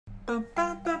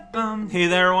Hey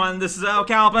there everyone, this is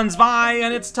Zwei,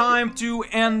 and it's time to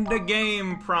end the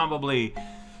game, probably.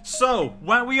 So,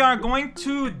 what we are going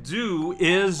to do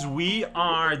is we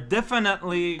are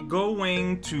definitely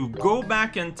going to go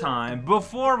back in time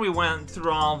before we went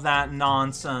through all that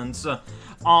nonsense,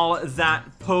 all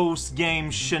that post-game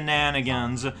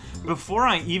shenanigans, before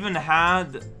I even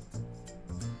had...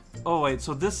 Oh wait,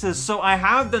 so this is... So I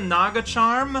have the Naga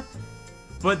Charm,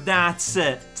 but that's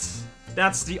it.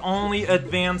 That's the only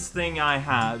advanced thing I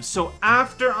have. So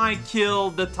after I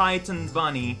killed the Titan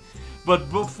Bunny, but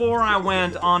before I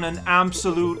went on an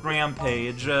absolute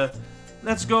rampage,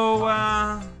 let's go,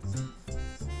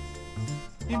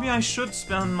 maybe I should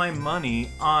spend my money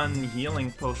on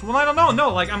healing potion. Well, I don't know,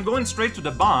 no, like, I'm going straight to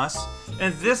the boss,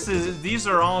 and these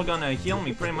are all gonna heal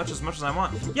me pretty much as I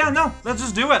want. Yeah, no, let's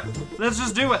just do it. Let's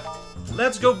just do it.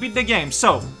 Let's go beat the game.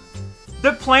 So,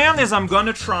 the plan is I'm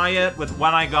gonna try it with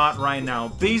what I got right now.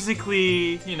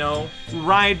 Basically, you know,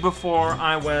 right before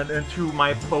I went into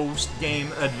my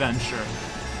post-game adventure.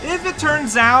 If it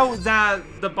turns out that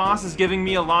the boss is giving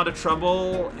me a lot of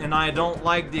trouble and I don't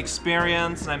like the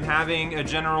experience and I'm having a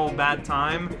general bad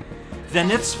time, then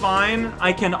it's fine.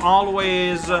 I can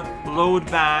always load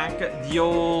back the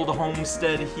old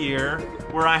homestead here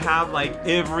where I have like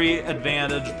every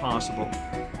advantage possible.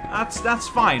 That's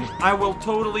fine. I will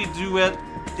totally do it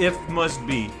if must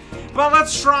be. But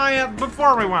let's try it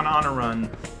before we went on a run.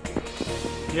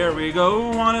 Here we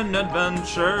go on an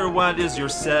adventure. What is your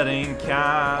setting,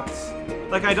 cat?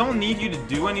 Like, I don't need you to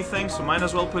do anything, so might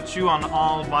as well put you on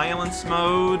all violence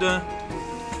mode.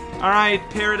 Alright,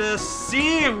 Paradis.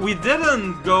 See, we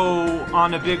didn't go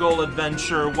on a big old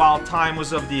adventure while time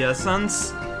was of the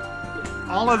essence.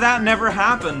 All of that never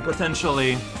happened,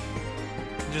 potentially.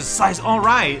 Just size.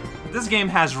 Alright, this game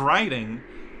has writing,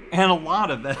 and a lot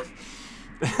of it.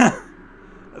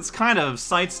 That's kind of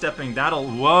sidestepping that'll.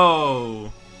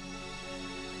 Whoa.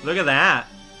 Look at that.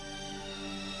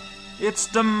 It's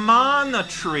the mana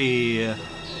tree.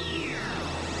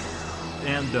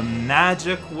 And the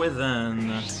magic within.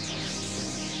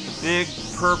 The big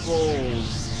purple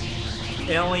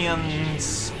alien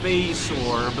space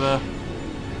orb.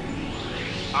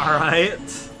 Alright.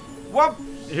 Whoop.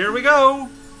 Here we go.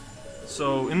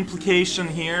 So, implication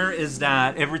here is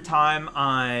that every time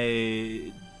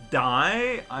I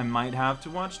die, I might have to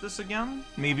watch this again.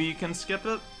 Maybe you can skip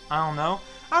it. I don't know.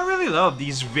 I really love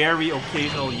these very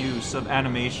occasional use of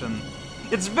animation.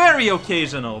 It's very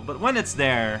occasional, but when it's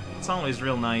there, it's always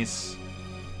real nice.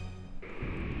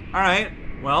 Alright,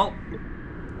 well,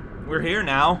 we're here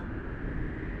now.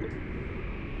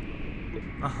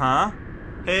 Uh-huh.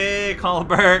 Hey,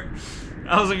 Colbert.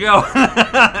 How's it go?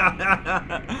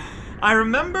 I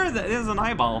remember that it is an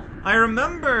eyeball. I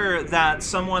remember that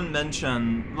someone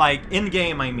mentioned, like,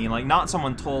 in-game I mean, like, not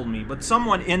someone told me, but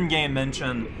someone in-game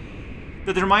mentioned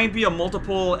that there might be a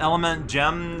multiple element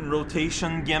gem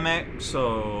rotation gimmick,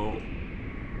 so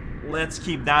let's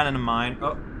keep that in mind.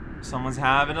 Oh, someone's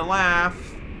having a laugh.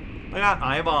 Look at that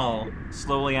eyeball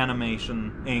slowly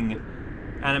animating.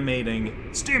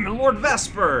 It's Demon Lord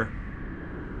Vesper!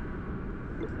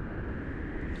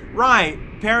 Right,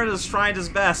 Paradis tried his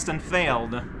best and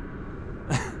failed.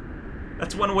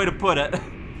 That's one way to put it.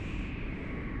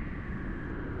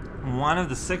 One of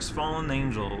the 6 fallen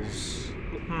angels.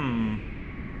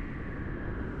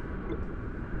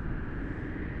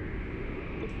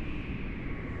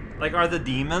 Like, are the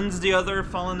demons the other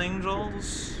fallen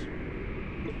angels?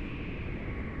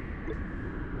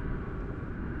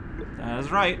 That is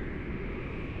right.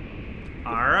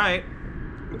 Alright.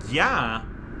 Yeah.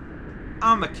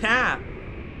 I'm a cat.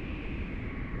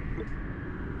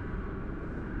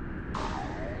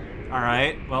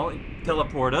 Alright, well, it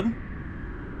teleported.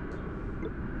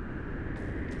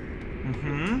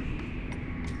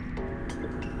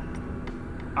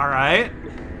 Alright.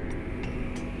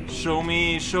 Show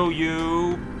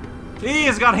you.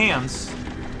 He's got hands.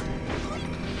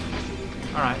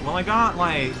 Alright, well, I got,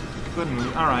 like, good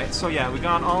move. Alright, so yeah, we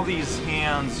got all these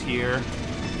hands here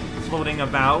floating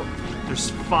about.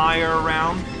 There's fire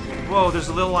around. Whoa, there's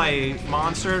a little, like,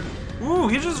 monster. Ooh,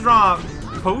 he just dropped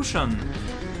potion.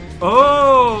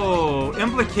 Oh,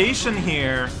 implication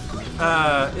here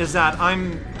is that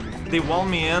they wall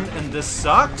me in and this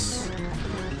sucks?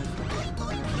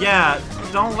 Yeah,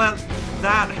 don't let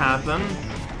that happen.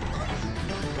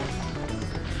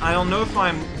 I don't know if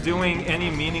I'm doing any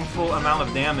meaningful amount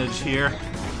of damage here.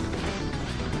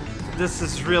 This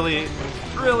is really,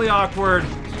 really awkward.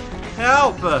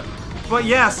 Help! But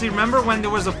yeah, see, remember when there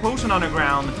was a potion on the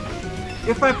ground?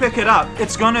 If I pick it up,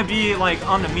 it's gonna be, like,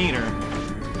 on the meter.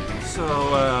 So,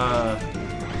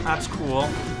 that's cool.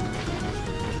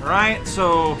 Alright,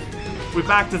 so we're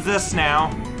back to this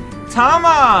now.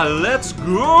 Tama, let's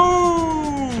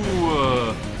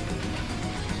go!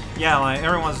 Yeah, like,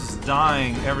 everyone's just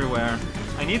dying everywhere.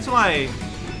 I need to, like...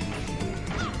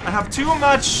 I have too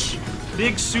much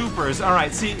big supers.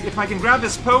 Alright, see, if I can grab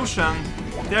this potion...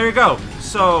 There you go.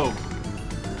 So...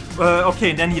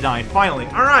 okay, then he died, finally.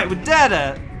 Alright, we did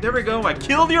it! There we go, I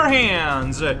killed your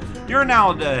hands! You're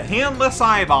now the handless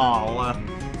eyeball.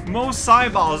 Most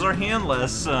eyeballs are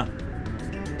handless.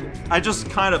 I just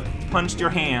kind of punched your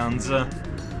hands.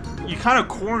 You kind of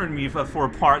cornered me for a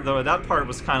part, though. That part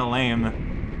was kind of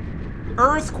lame.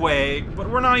 Earthquake? But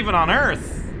we're not even on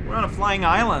Earth. We're on a flying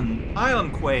island.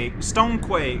 Island quake. Stone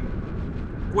quake.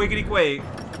 Quakety quake.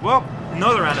 Well,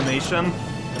 another animation.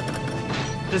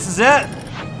 This is it.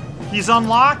 He's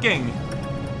unlocking.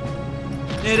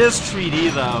 It is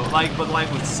 3D though,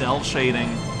 but with cell shading.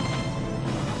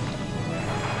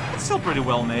 It's still pretty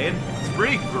well made. It's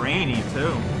pretty grainy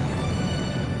too.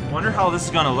 Wonder how this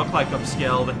is gonna look like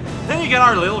upscaled. Then you get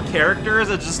our little characters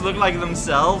that just look like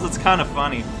themselves. It's kind of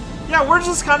funny. Yeah, we're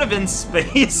just kind of in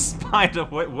space, by the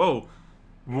way. Whoa.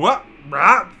 What?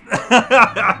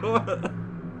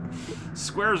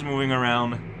 Squares moving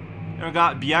around. And we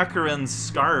got Byakurin's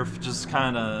scarf just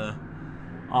kind of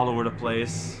all over the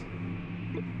place.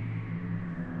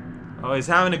 Oh, he's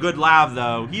having a good laugh,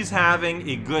 though. He's having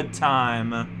a good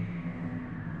time.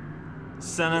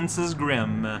 Sentence is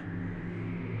grim.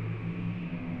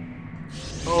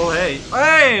 Oh, hey.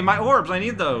 Hey, my orbs. I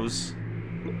need those.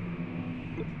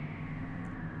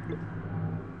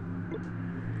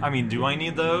 I mean, do I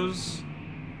need those?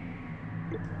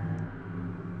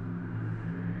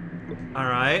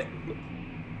 Alright.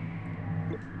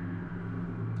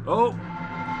 Oh,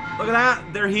 look at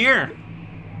that. They're here.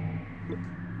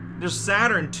 There's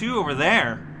Saturn 2 over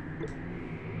there.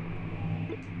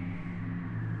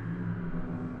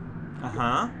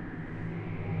 Uh-huh.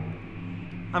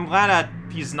 I'm glad that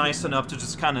he's nice enough to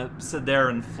just kind of sit there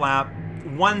and flap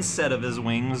one set of his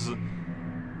wings.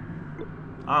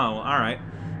 Oh, alright.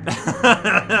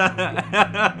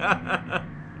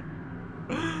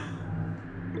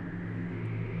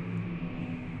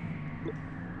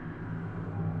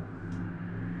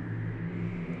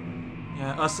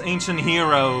 Yeah, us ancient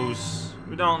heroes.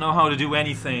 We don't know how to do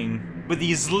anything. With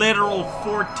these literal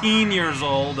 14 years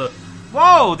old.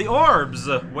 Whoa, the orbs.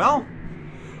 Well.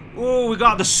 Oh, we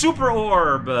got the super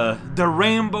orb. The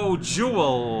rainbow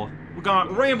jewel. We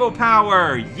got rainbow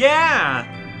power. Yeah.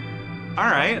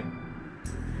 Alright.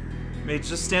 May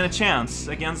just stand a chance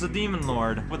against the Demon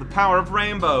Lord with the power of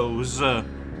rainbows.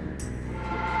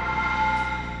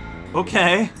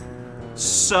 Okay.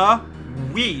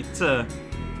 Sweet.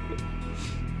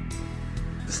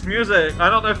 This music, I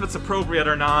don't know if it's appropriate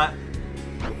or not.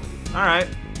 Alright.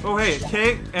 Oh hey,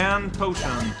 cake and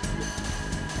potion.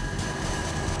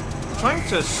 I'm trying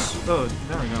to... oh,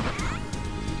 there we go.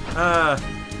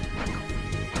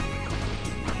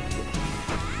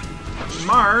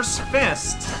 Mars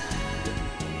Fist.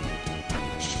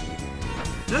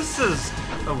 This is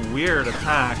a weird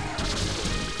attack.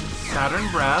 Saturn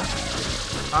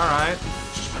Breath. Alright.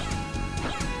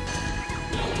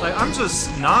 Like, I'm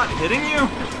just not hitting you?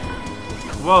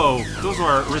 Whoa, those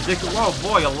were ridiculous. Whoa,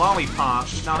 boy, a lollipop.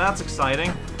 Now that's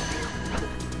exciting.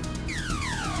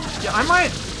 Yeah, I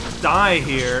might die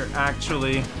here,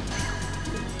 actually.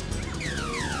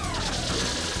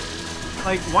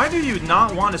 Like, why do you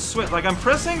not want to switch? Like, I'm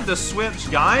pressing the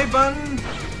switch guy button,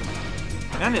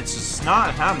 and it's just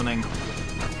not happening.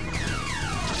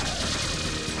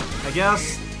 I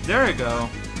guess, there you go.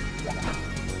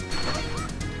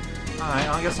 Alright,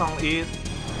 I guess I'll eat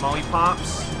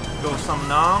lollipops. Go some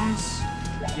noms.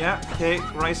 Yeah, cake,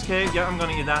 rice cake. Yeah, I'm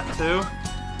gonna eat that too.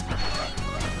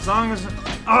 As long as...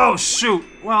 oh, shoot!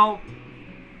 Well...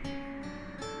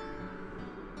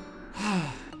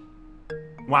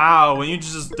 wow, when you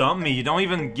just dump me, you don't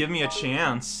even give me a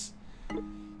chance.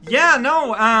 Yeah,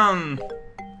 no, I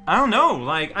don't know.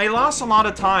 Like, I lost a lot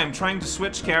of time trying to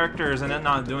switch characters and then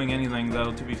not doing anything,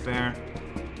 though, to be fair.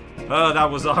 Oh,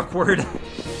 that was awkward.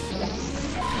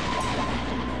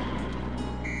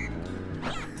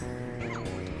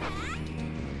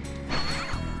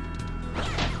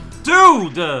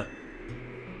 Dude!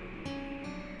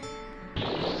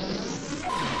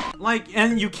 Like,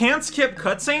 and you can't skip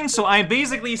cutscenes, so I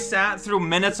basically sat through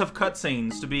minutes of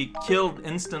cutscenes to be killed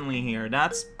instantly here.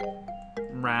 That's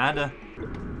rad.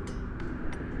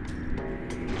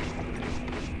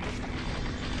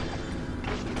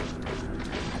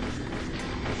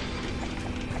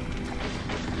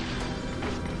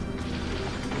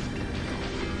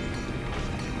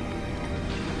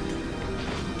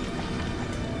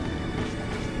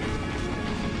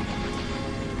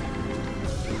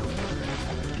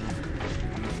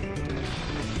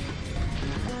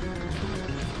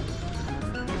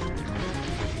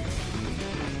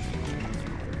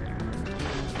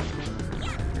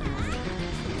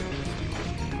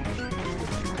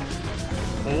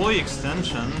 Holy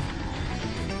extension.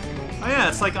 Oh yeah,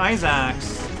 it's like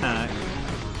Isaac's attack.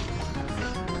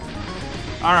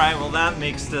 Alright, well that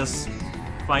makes this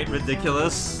fight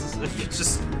ridiculous if you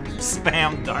just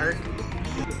spam dark.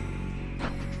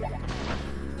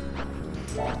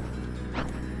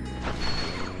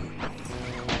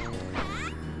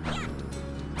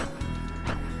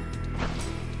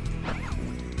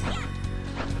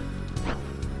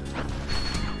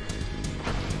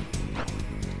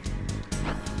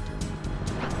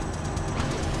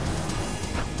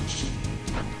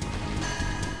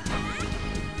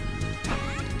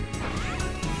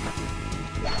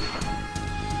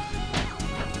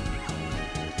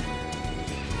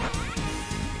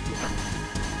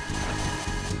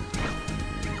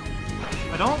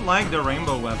 I don't like the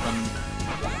rainbow weapon.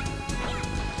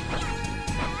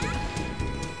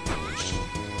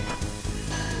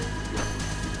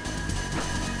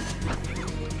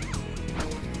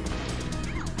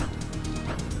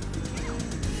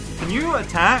 Can you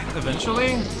attack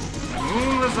eventually?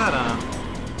 Ooh, where's that at?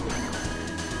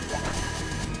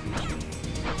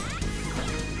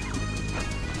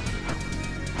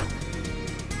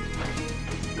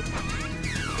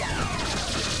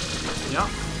 Yep.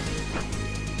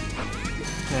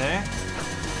 Okay.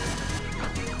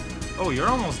 Oh, you're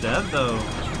almost dead, though.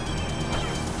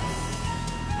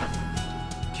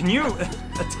 Can you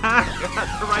attack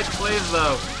at the right place,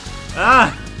 though?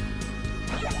 Ah!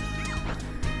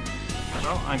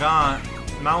 Well, I got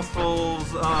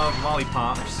mouthfuls of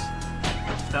lollipops.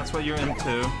 If that's what you're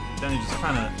into. Then you just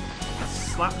kind of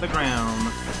slap the ground.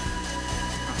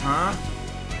 Uh-huh.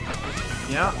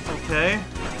 Yeah, okay.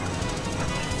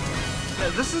 Yeah,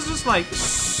 this is just, like,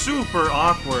 super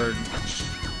awkward.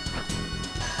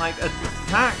 Like,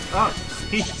 attack. Oh,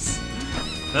 jeez.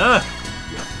 Ugh.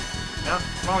 Yep,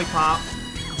 lollipop.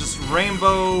 Just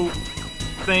rainbow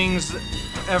things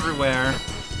everywhere.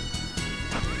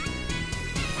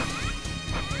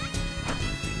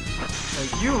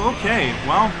 You, okay.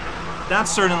 Well, that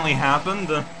certainly happened.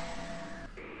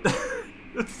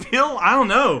 I don't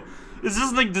know. It's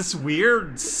just like this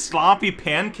weird, sloppy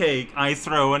pancake I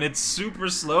throw, and it's super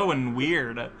slow and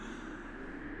weird.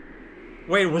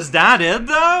 Wait, was that it,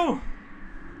 though?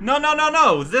 No, no, no,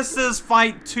 no. This is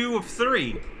fight 2 of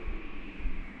 3.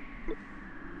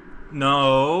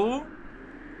 No.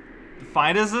 The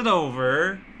fight isn't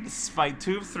over. This is fight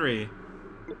 2 of 3.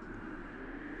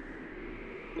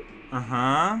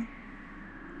 Uh-huh.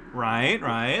 Right,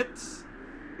 right.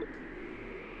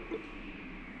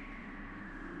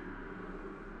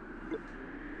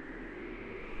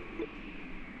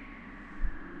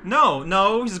 No,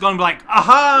 no, he's gonna be like,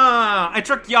 aha! I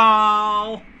tricked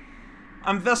y'all!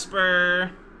 I'm Vesper.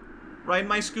 Ride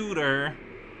my scooter.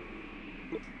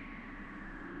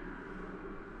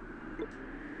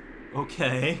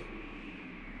 Okay.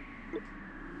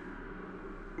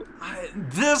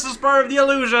 This is part of the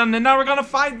illusion, and now we're gonna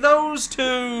fight those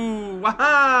two!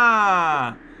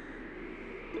 Aha!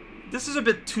 This is a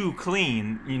bit too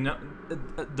clean, you know,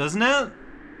 doesn't it?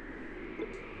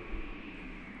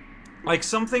 Like,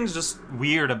 something's just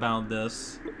weird about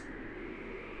this.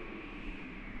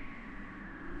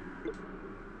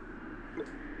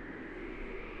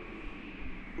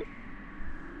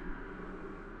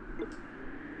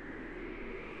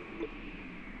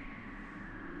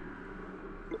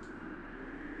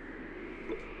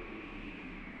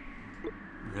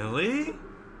 Really?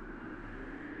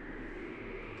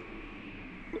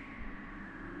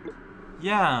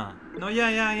 Yeah. No,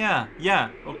 yeah. Yeah.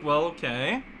 Oh, well,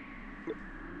 okay.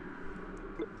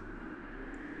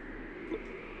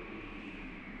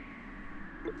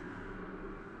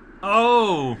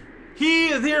 Oh!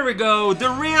 Here we go! The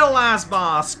real last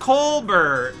boss,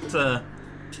 Colbert!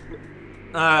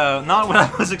 Not what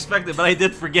I was expecting, but I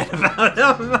did forget about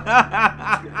him.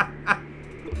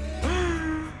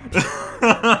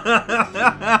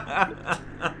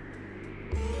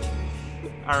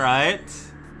 Alright.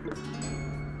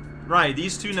 Right,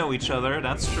 these two know each other,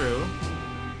 that's true.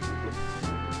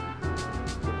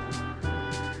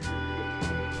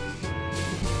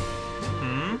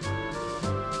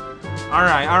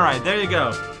 Alright, there you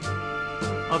go.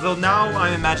 Although now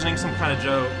I'm imagining some kind of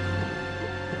joke.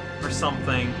 Or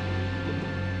something.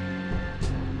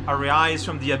 Arise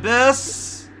from the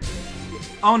abyss!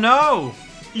 Oh no!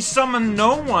 He summoned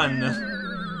no one!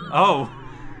 Oh.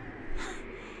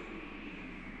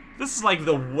 This is like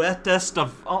the wettest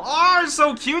of... Oh, it's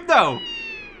so cute though!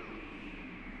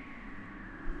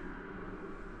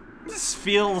 This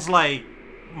feels like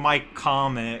my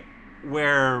comic,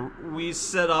 where we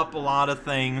set up a lot of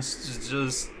things to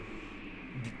just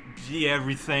be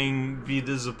everything, be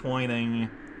disappointing.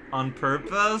 on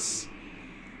purpose.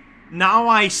 Now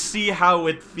I see how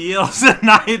it feels, and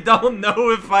I don't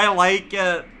know if I like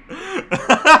it.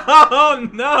 Oh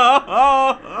no!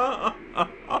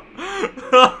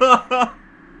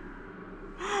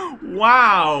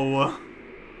 Wow!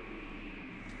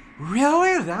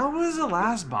 Really? That was the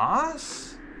last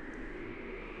boss?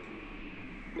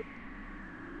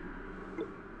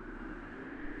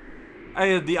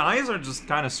 The eyes are just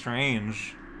kind of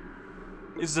strange.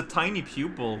 It's the tiny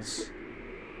pupils.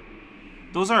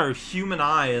 Those are human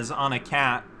eyes on a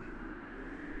cat.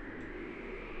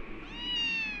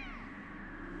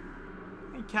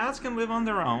 Hey, cats can live on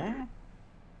their own.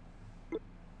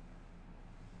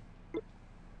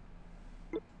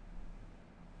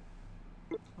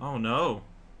 Oh no.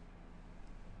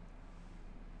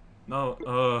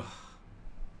 No,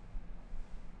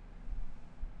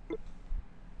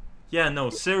 Yeah, no,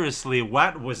 seriously,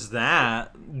 what was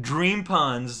that? Dream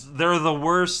puns, they're the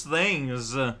worst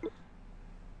things. And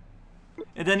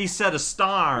then he said a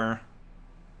star.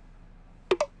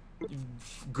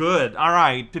 Good,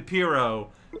 alright,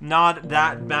 Pipiro. Not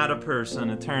that bad a person,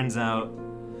 it turns out.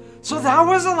 So that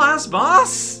was the last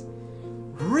boss?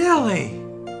 Really?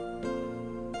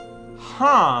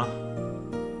 Huh.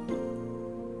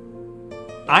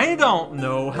 I don't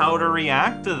know how to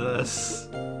react to this.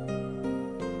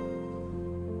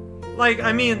 Like,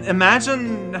 I mean,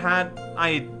 imagine had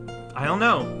I don't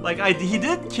know. Like, he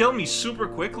did kill me super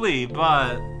quickly,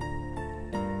 but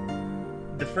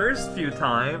the first few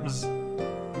times,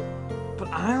 but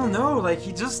I don't know, like,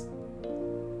 he just,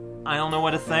 I don't know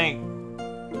what to think.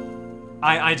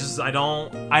 I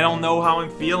don't know how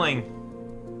I'm feeling.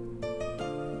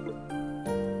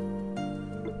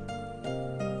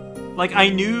 Like, I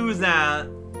knew that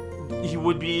he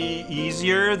would be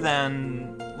easier than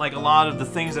like a lot of the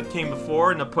things that came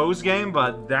before in the post game,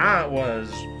 but that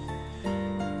was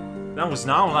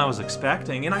not what I was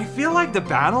expecting. And I feel like the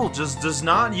battle just does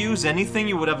not use anything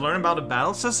you would have learned about a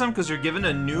battle system, because you're given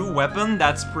a new weapon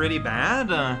that's pretty bad.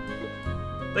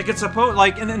 Like, it's supposed,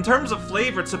 like, in terms of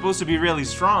flavor, it's supposed to be really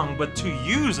strong, but to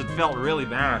use, it felt really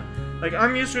bad. Like,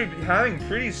 I'm used to having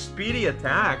pretty speedy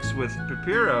attacks with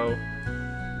Pipiro.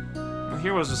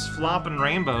 Here was just flopping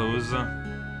rainbows.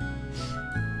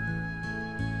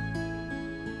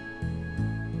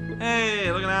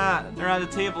 Hey, look at that! They're at the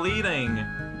table eating.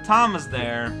 Tom is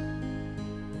there.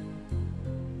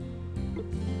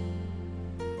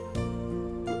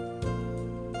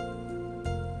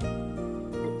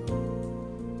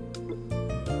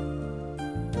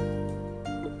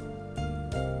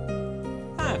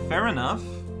 Fair enough.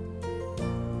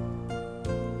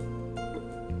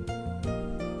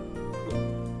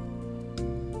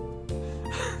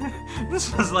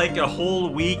 This was like a whole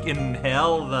week in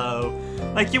hell, though.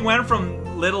 Like, you went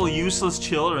from little useless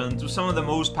children to some of the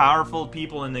most powerful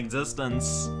people in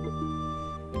existence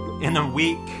in a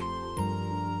week.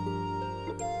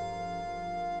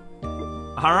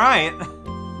 Alright.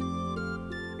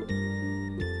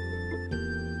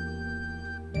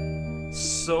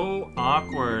 So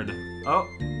awkward. Oh,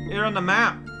 here on the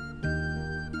map.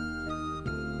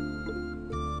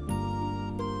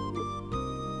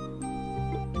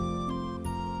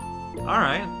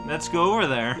 Alright, let's go over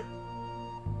there.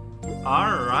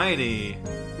 Alrighty.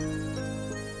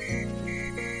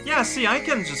 Yeah, see, I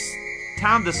can just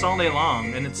tab this all day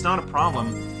long, and it's not a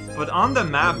problem. But on the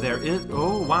map there,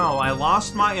 oh wow, I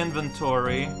lost my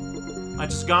inventory. I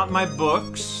just got my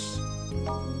books.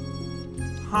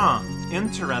 Huh,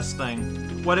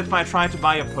 interesting. What if I try to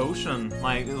buy a potion?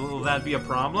 Like, will that be a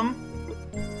problem?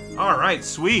 Alright,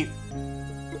 sweet.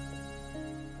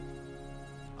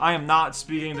 I am not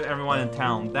speaking to everyone in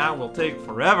town. That will take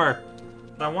forever.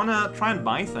 But I want to try and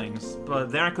buy things. But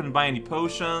there I couldn't buy any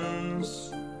potions.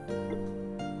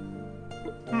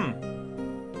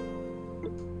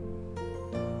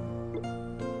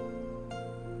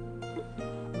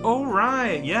 Oh,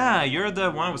 right. Yeah, you're the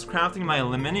one who was crafting my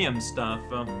aluminium stuff.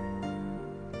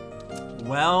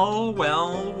 Well,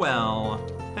 well, well.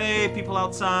 Hey, people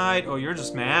outside. Oh, you're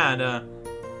just mad.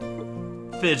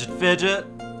 Fidget, fidget.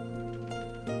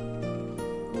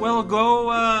 Well,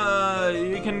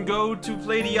 you can go to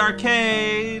play the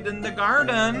arcade in the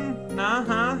garden.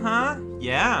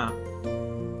 Yeah.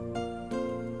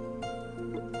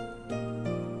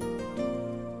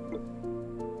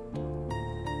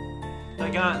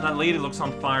 That lady looks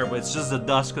on fire, but it's just the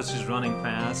dust because she's running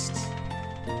fast.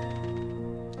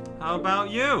 How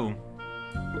about you?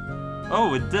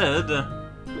 Oh, it did.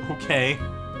 Okay.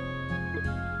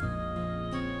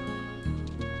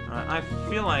 I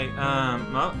feel like,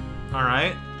 well,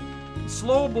 alright.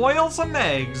 Slow boil some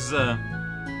eggs.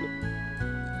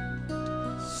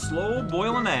 slow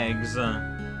boiling eggs. Huh.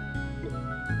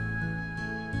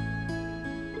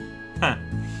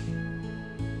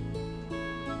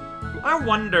 I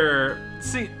wonder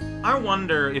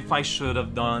if I should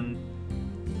have done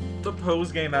the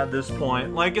pose game at this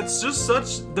point. Like, it's just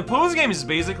such... The pose game is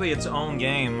basically its own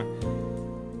game.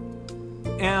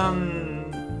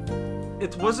 And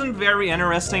it wasn't very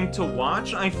interesting to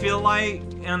watch, I feel like,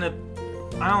 and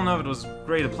I don't know if it was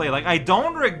great to play. Like, I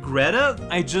don't regret it,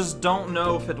 I just don't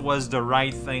know if it was the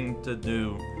right thing to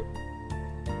do.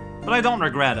 But I don't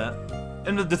regret it.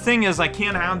 And the thing is, I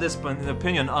can't have this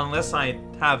opinion unless I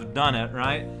have done it,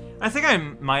 right? I think I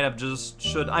might have just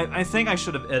I think I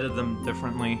should have edited them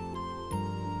differently.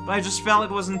 But I just felt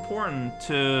it was important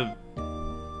to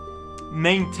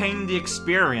maintain the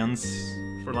experience,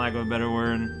 for lack of a better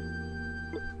word.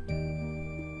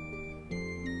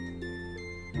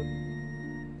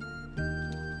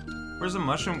 Where's the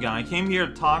mushroom guy? I came here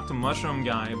to talk to mushroom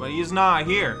guy, but he's not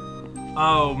here.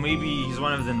 Oh, maybe he's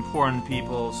one of the important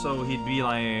people, so he'd be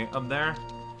like up there.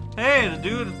 Hey, the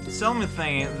dude sell me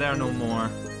thing ain't there no more.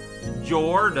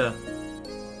 Jord.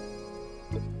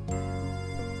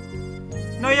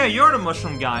 No, yeah, you're the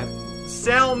mushroom guy.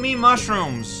 Sell me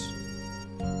mushrooms.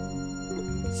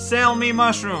 Sell me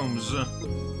mushrooms.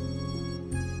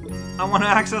 I want to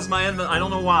access my inventory. I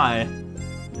don't know why.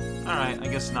 Alright, I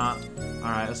guess not.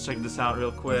 Alright, let's check this out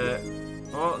real quick.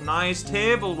 Oh, nice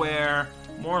tableware.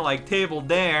 More like table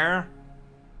dare.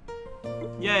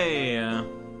 Yay.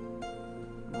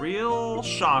 Real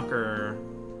shocker.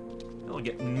 He'll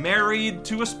get married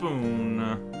to a spoon.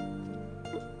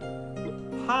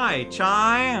 Hi,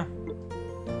 Chai.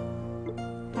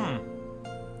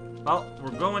 Well, we're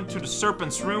going to the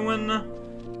Serpent's Ruin,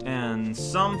 and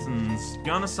something's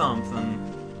gonna something.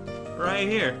 Right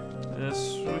here.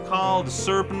 This we call the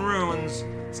Serpent Ruins.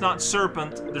 It's not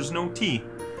serpent, there's no T.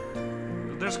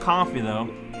 There's coffee, though.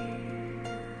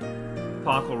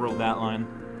 Paco wrote that line.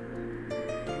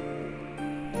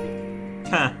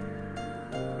 Huh.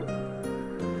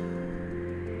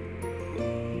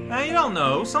 You don't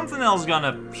know. Something else is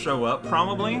gonna show up,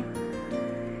 probably.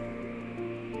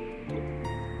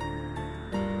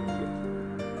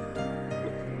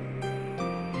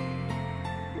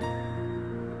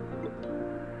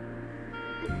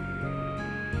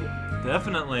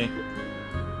 Definitely.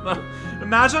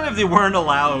 Imagine if they weren't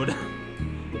allowed.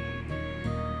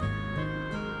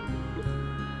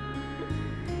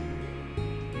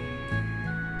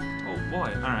 Oh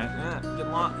boy, alright. Get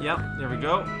lost. Yep, there we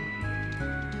go.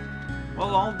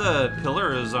 Well, all the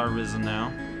pillars are risen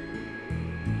now.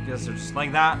 Guess they're just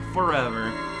like that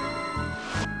forever.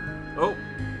 Oh.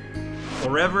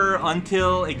 Forever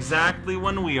until exactly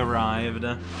when we arrived.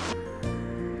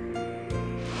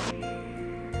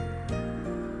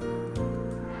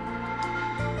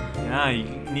 Yeah, you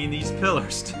need these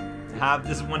pillars to have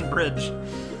this one bridge.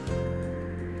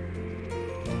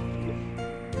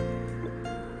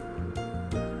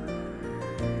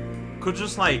 Could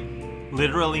just, like,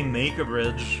 literally make a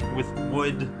bridge with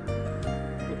wood.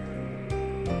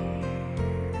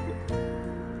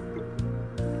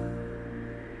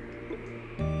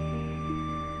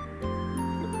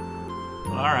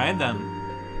 Alright then.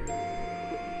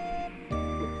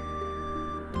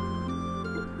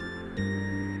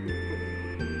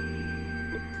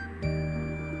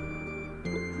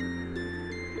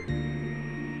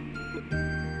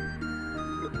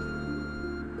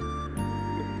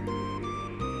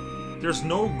 There's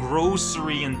no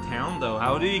grocery in town, though.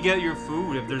 How do you get your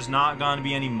food if there's not gonna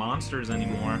be any monsters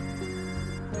anymore?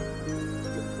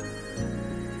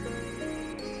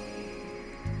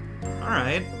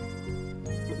 Alright.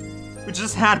 We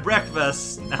just had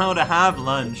breakfast. Now to have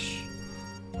lunch.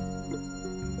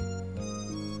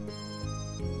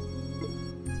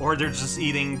 Or they're just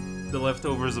eating the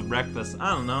leftovers of breakfast.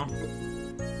 I don't know.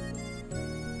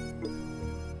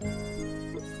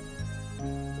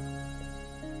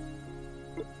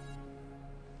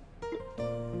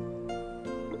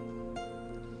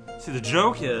 See, the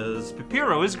joke is,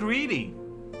 Pipiro is greedy.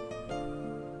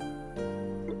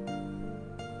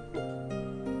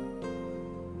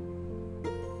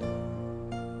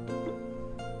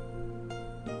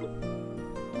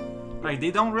 Like,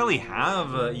 they don't really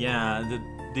have, yeah,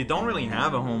 they don't really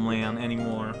have a homeland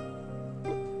anymore.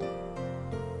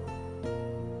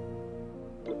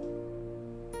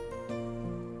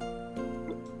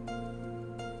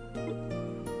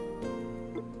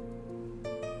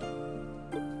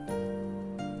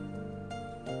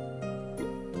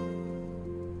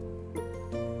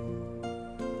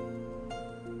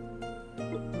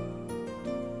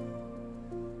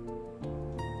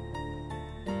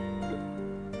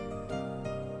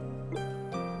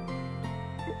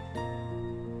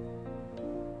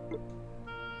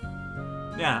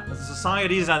 Yeah,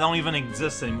 societies that don't even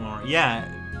exist anymore.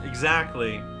 Yeah,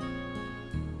 exactly.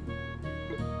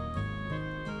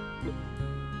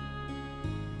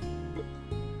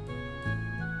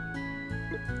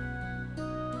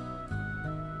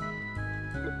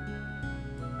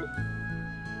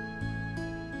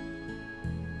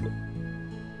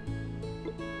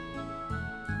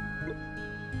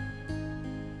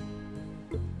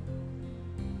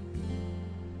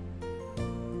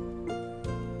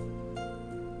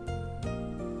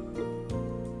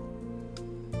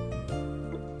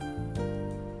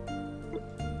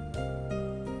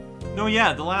 No,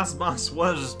 yeah, the last boss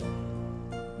was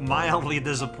mildly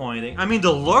disappointing. I mean,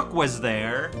 the look was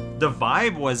there, the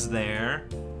vibe was there,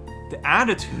 the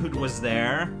attitude was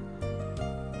there,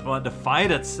 but the fight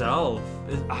itself,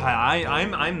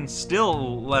 I'm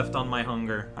still left on my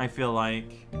hunger, I feel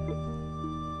like.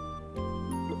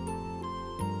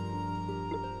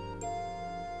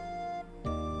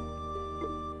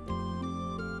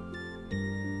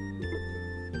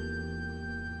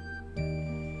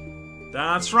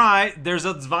 That's right, there's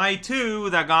a Zwei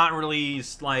 2 that got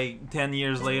released like 10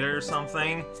 years later or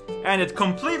something, and it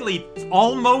completely,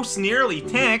 almost nearly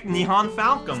tanked Nihon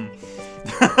Falcon.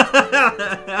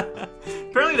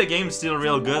 Apparently the game's still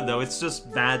real good though, it's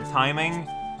just bad timing.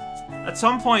 At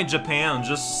some point Japan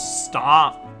just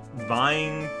stopped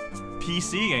buying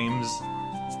PC games,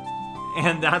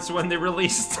 and that's when they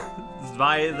released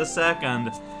Zwei the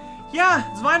Second.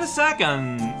 Yeah, Zwei the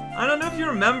Second. I don't know if you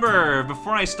remember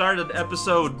before I started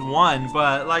episode 1,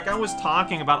 but like I was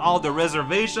talking about all the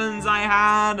reservations I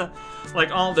had,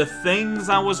 like all the things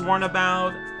I was worried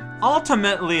about.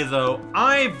 Ultimately though,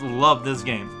 I've loved this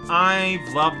game. I've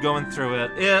loved going through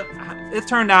it. It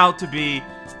turned out to be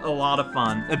a lot of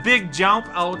fun. A big jump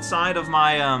outside of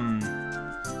my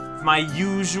my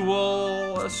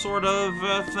usual sort of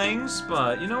things,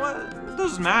 but you know what? It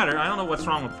doesn't matter. I don't know what's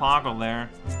wrong with Paco there.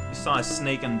 He saw a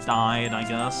snake and died, I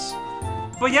guess.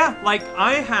 But yeah, like,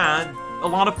 I had a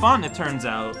lot of fun, it turns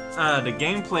out. The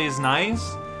gameplay is nice.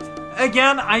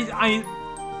 Again,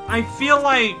 I feel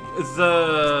like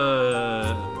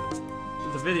the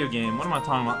video game, what am I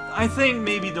talking about? I think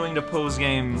maybe doing the pose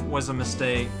game was a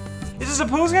mistake. It's just, the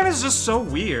pose game is just so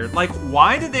weird. Like,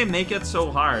 why did they make it so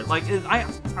hard? Like,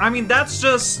 I mean, that's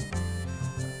just...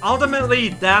 Ultimately,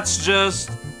 that's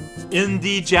just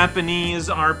indie Japanese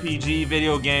RPG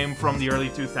video game from the early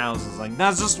 2000s. Like,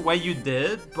 that's just what you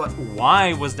did, but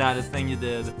why was that a thing you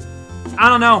did? I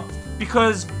don't know,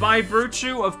 because by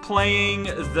virtue of playing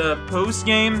the post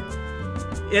game,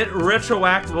 it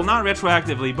well, not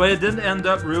retroactively, but it did end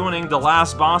up ruining the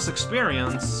last boss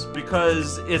experience,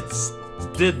 because it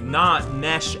did not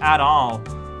mesh at all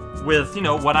with, you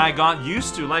know, what I got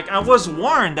used to. Like, I was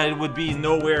warned that it would be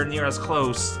nowhere near as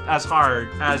close, as hard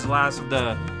as the last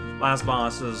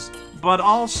bosses, but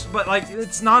like,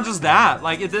 it's not just that.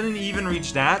 Like, it didn't even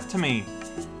reach that to me.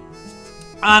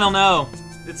 I don't know.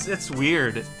 It's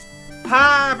weird.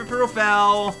 Ha! Pipero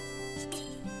fell,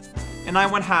 and I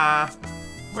went ha.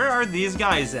 Where are these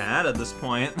guys at this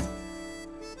point?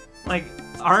 Like,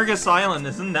 Argus Island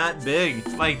isn't that big.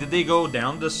 Like, did they go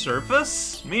down the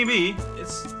surface? Maybe.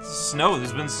 It's snow.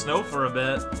 There's been snow for a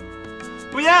bit.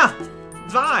 But yeah,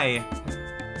 Zwei.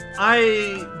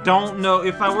 I don't know,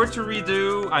 if I were to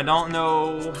redo, I don't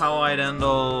know how I'd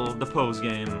handle the pose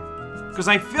game. Because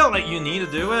I feel like you need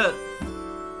to do it,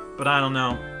 but I don't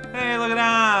know. Hey, look at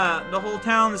that! The whole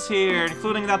town is here,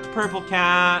 including that purple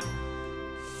cat.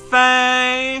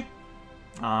 Faye!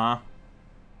 Aw.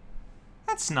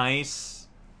 That's nice.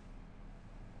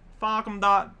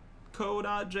 Falcom.co.jp.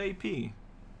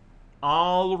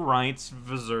 All rights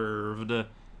reserved.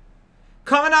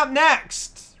 Coming up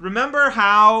next! Remember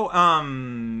how,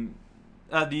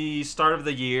 at the start of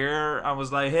the year, I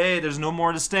was like, hey, there's no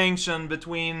more distinction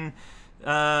between,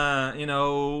 you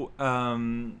know,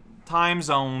 time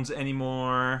zones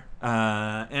anymore,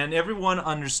 and everyone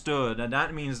understood, and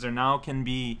that means there now can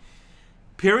be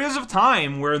periods of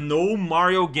time where no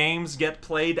Mario games get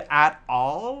played at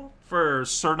all for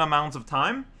certain amounts of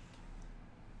time.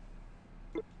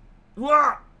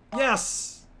 Wah!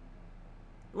 Yes!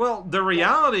 Well, the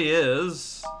reality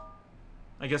is...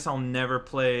 I guess I'll never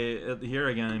play it here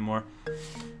again anymore.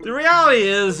 The reality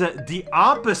is that the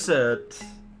opposite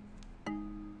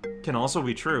can also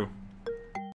be true.